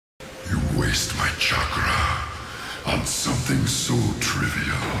waste my chakra on something so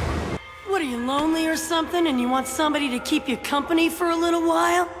trivial. What, are you lonely or something and you want somebody to keep you company for a little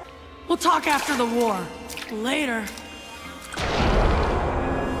while? We'll talk after the war. Later.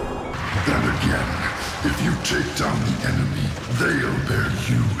 Then again, if you take down the enemy, they'll bear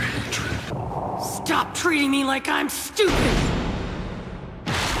you hatred. Stop treating me like I'm stupid!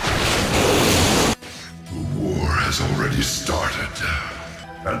 The war has already started,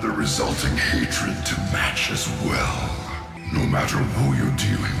 and the resulting hatred to match as well. No matter who you're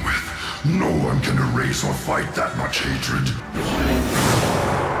dealing with, no one can erase or fight that much hatred.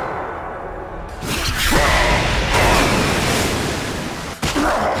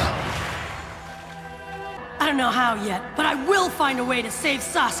 I don't know how yet, but I will find a way to save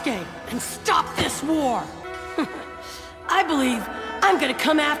Sasuke and stop this war. I believe I'm gonna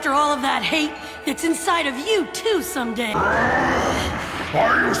come after all of that hate that's inside of you too someday.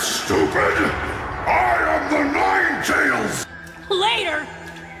 Are you stupid? I am the Nine Tails! Later!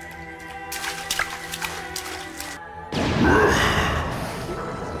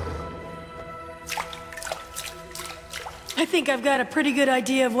 I think I've got a pretty good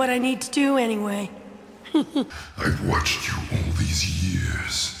idea of what I need to do anyway. I've watched you all these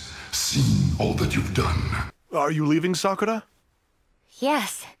years, seen all that you've done. Are you leaving, Sakura?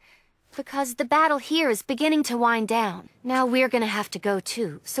 Yes, because the battle here is beginning to wind down. Now we're gonna have to go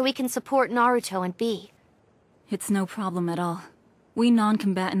too, so we can support Naruto and Bee. It's no problem at all. We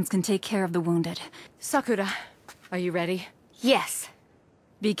non-combatants can take care of the wounded. Sakura, are you ready? Yes.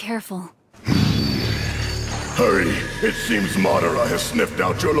 Be careful. Hurry! It seems Madara has sniffed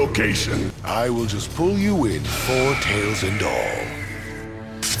out your location. I will just pull you in, 4 tails and all.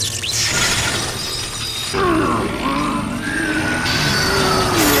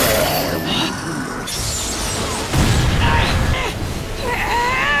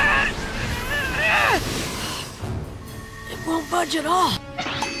 It won't budge at all.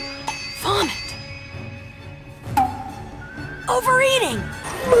 Vomit. Overeating!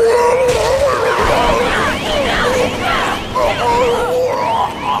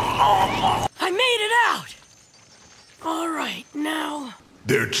 I made it out! Alright, now...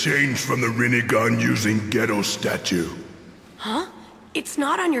 They're changed from the Rinnegan using ghetto statue. Huh? It's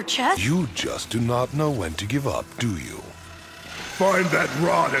not on your chest? You just do not know when to give up, do you? Find that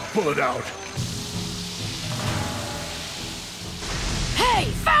rod and pull it out.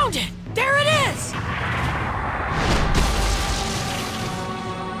 Hey! Found it! There it is!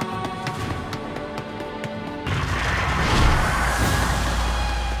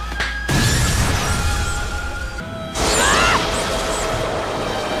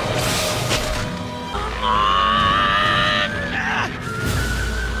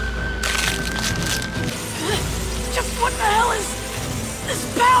 What the hell is this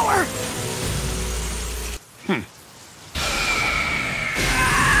power?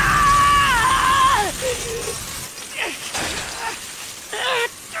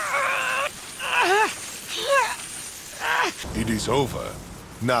 It is over.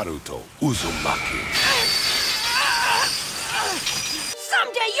 Naruto Uzumaki.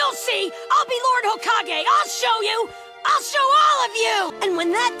 Someday you'll see! I'll be Lord Hokage! I'll show you! I'll show all of you! And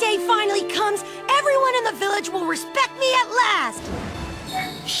when that day finally comes, everyone in the village will respect me at last!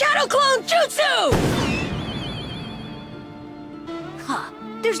 Shadow Clone Jutsu! Huh.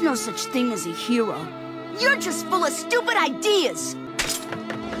 There's no such thing as a hero. You're just full of stupid ideas!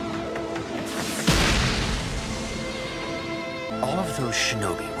 All of those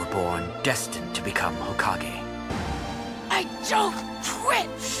shinobi were born destined to become Hokage. I don't quit!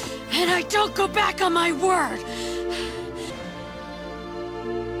 And I don't go back on my word!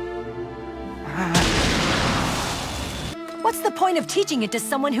 What's the point of teaching it to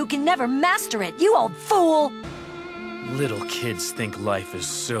someone who can never master it, you old fool? Little kids think life is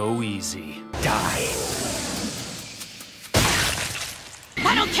so easy. Die.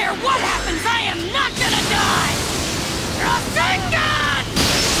 I don't care what happens, I am not gonna die! Rasengan!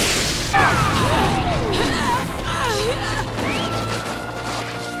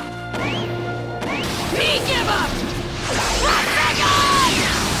 Me give up! Rasengan!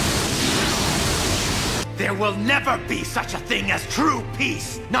 There will never be such a thing as true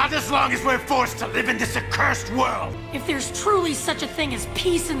peace. Not as long as we're forced to live in this accursed world. If there's truly such a thing as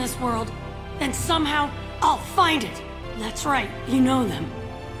peace in this world, then somehow I'll find it. That's right, you know them.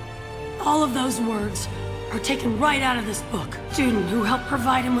 All of those words are taken right out of this book. Student who helped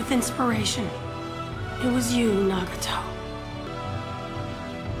provide him with inspiration. It was you, Nagato.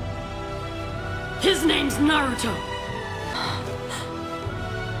 His name's Naruto.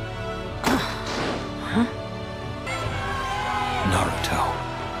 Naruto.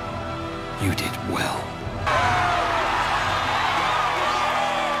 You did well.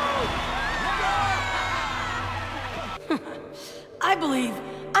 I believe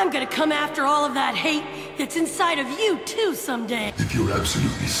I'm gonna come after all of that hate that's inside of you too someday. If you're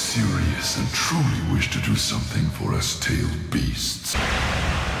absolutely serious and truly wish to do something for us tailed beasts.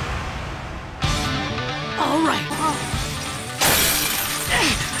 All right.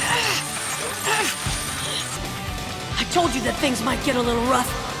 I told you that things might get a little rough.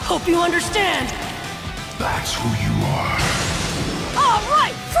 Hope you understand. That's who you are. All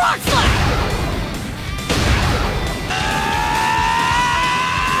right, frog slap!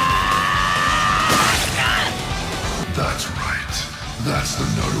 That's right. That's the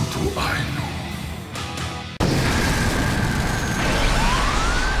Naruto I know.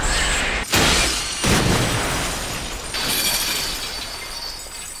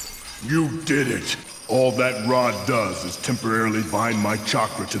 You did it! All that rod does is temporarily bind my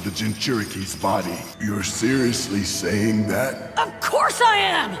chakra to the Jinchuriki's body. You're seriously saying that? Of course I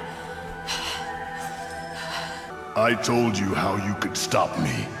am! I told you how you could stop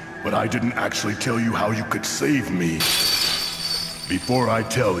me, but I didn't actually tell you how you could save me. Before I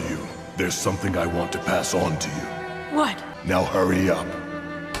tell you, there's something I want to pass on to you. What? Now hurry up.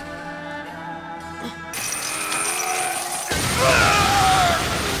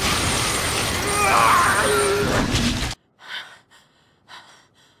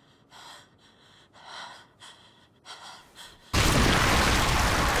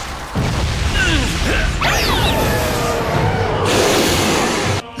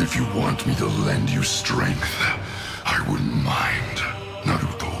 If you want me to lend you strength, I wouldn't mind,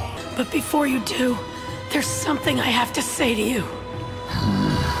 Naruto. But before you do, there's something I have to say to you.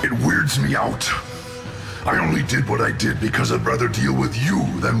 It weirds me out. I only did what I did because I'd rather deal with you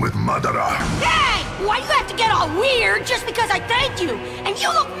than with Madara. Hey! Why do you have to get all weird just because I thanked you? And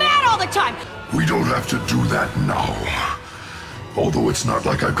you look mad all the time! We don't have to do that now. Although it's not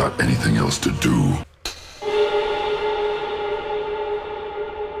like I've got anything else to do.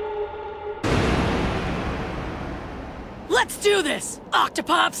 Let's do this,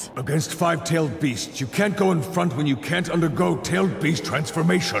 Octopops! Against five-tailed beasts, you can't go in front when you can't undergo tailed beast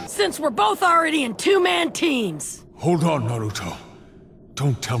transformation. Since we're both already in two-man teams. Hold on, Naruto.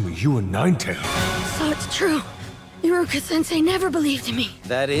 Don't tell me you and Ninetail. So it's true. Iruka-sensei never believed in me.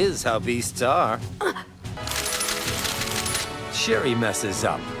 That is how beasts are. Sherry messes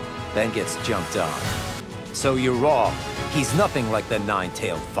up, then gets jumped on. So you're wrong. He's nothing like the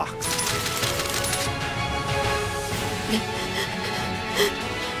nine-tailed fox.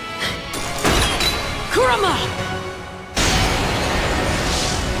 Kurama!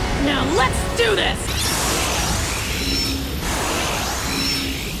 Now let's do this!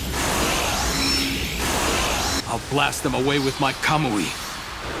 I'll blast them away with my Kamui.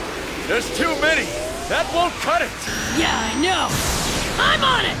 There's too many! That won't cut it! Yeah, I know! I'm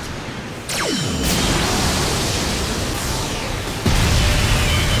on it!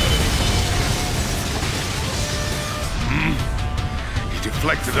 He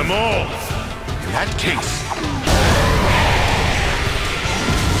deflected them all! In that case...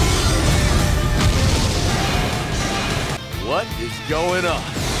 What is going on?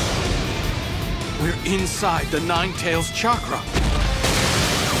 We're inside the Nine-Tails chakra.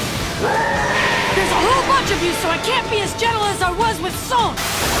 There's a whole bunch of you, so I can't be as gentle as I was with Son.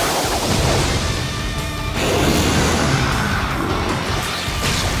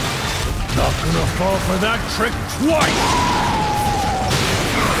 Not gonna fall for that trick twice!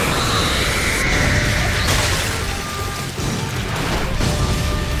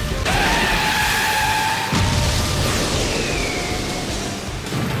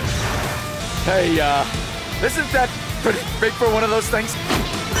 Hey, isn't that pretty big for one of those things?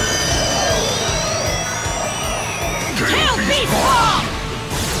 Tail Beast Bomb!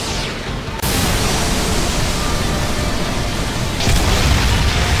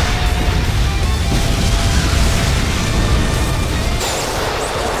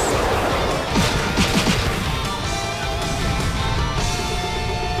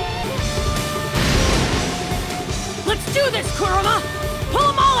 Let's do this, Kurama! Pull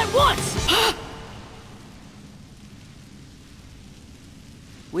them all at once!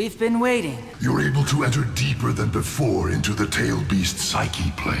 We've been waiting. You're able to enter deeper than before into the tail beast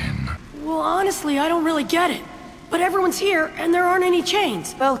psyche plane. Well, honestly, I don't really get it. But everyone's here, and there aren't any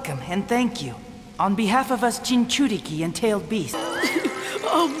chains. Welcome, and thank you. On behalf of us Jinchuriki and Tailed Beast.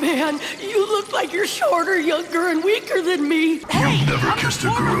 Oh man, you look like you're shorter, younger, and weaker than me. Hey, You've never kissed a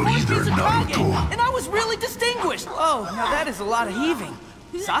girl either, Naruto. And I was really distinguished. Oh, now that is a lot of heaving.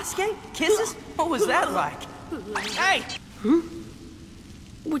 Sasuke? Kisses? What was that like? Hey!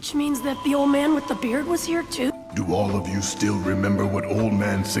 Which means that the old man with the beard was here too? Do all of you still remember what Old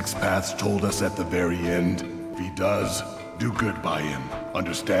Man Six Paths told us at the very end? If he does, do good by him.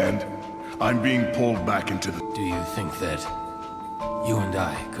 Understand? I'm being pulled back into the... Do you think that you and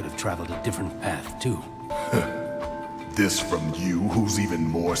I could have traveled a different path too? This from you, who's even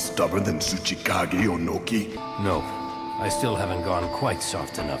more stubborn than Tsuchikage Onoki? No. I still haven't gone quite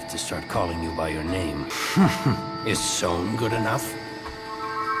soft enough to start calling you by your name. Is Son good enough?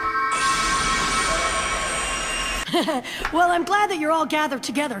 Well, I'm glad that you're all gathered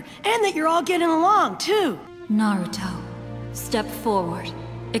together, and that you're all getting along, too. Naruto, step forward.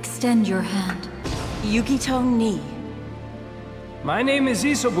 Extend your hand. Yukito Ni. My name is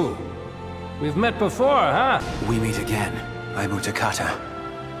Isobu. We've met before, huh? We meet again. I'm Utakata.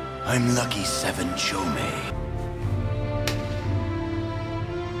 I'm Lucky 7 Chomei.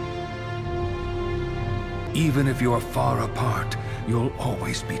 Even if you're far apart, you'll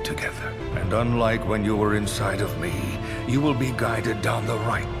always be together. And unlike when you were inside of me, you will be guided down the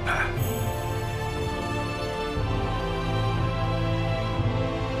right path.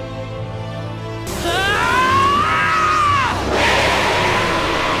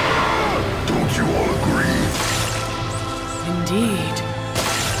 Don't you all agree? Indeed.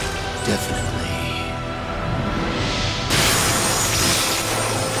 Definitely.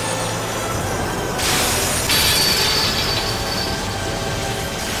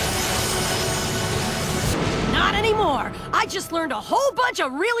 Not anymore! I just learned a whole bunch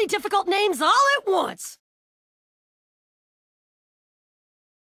of really difficult names all at once!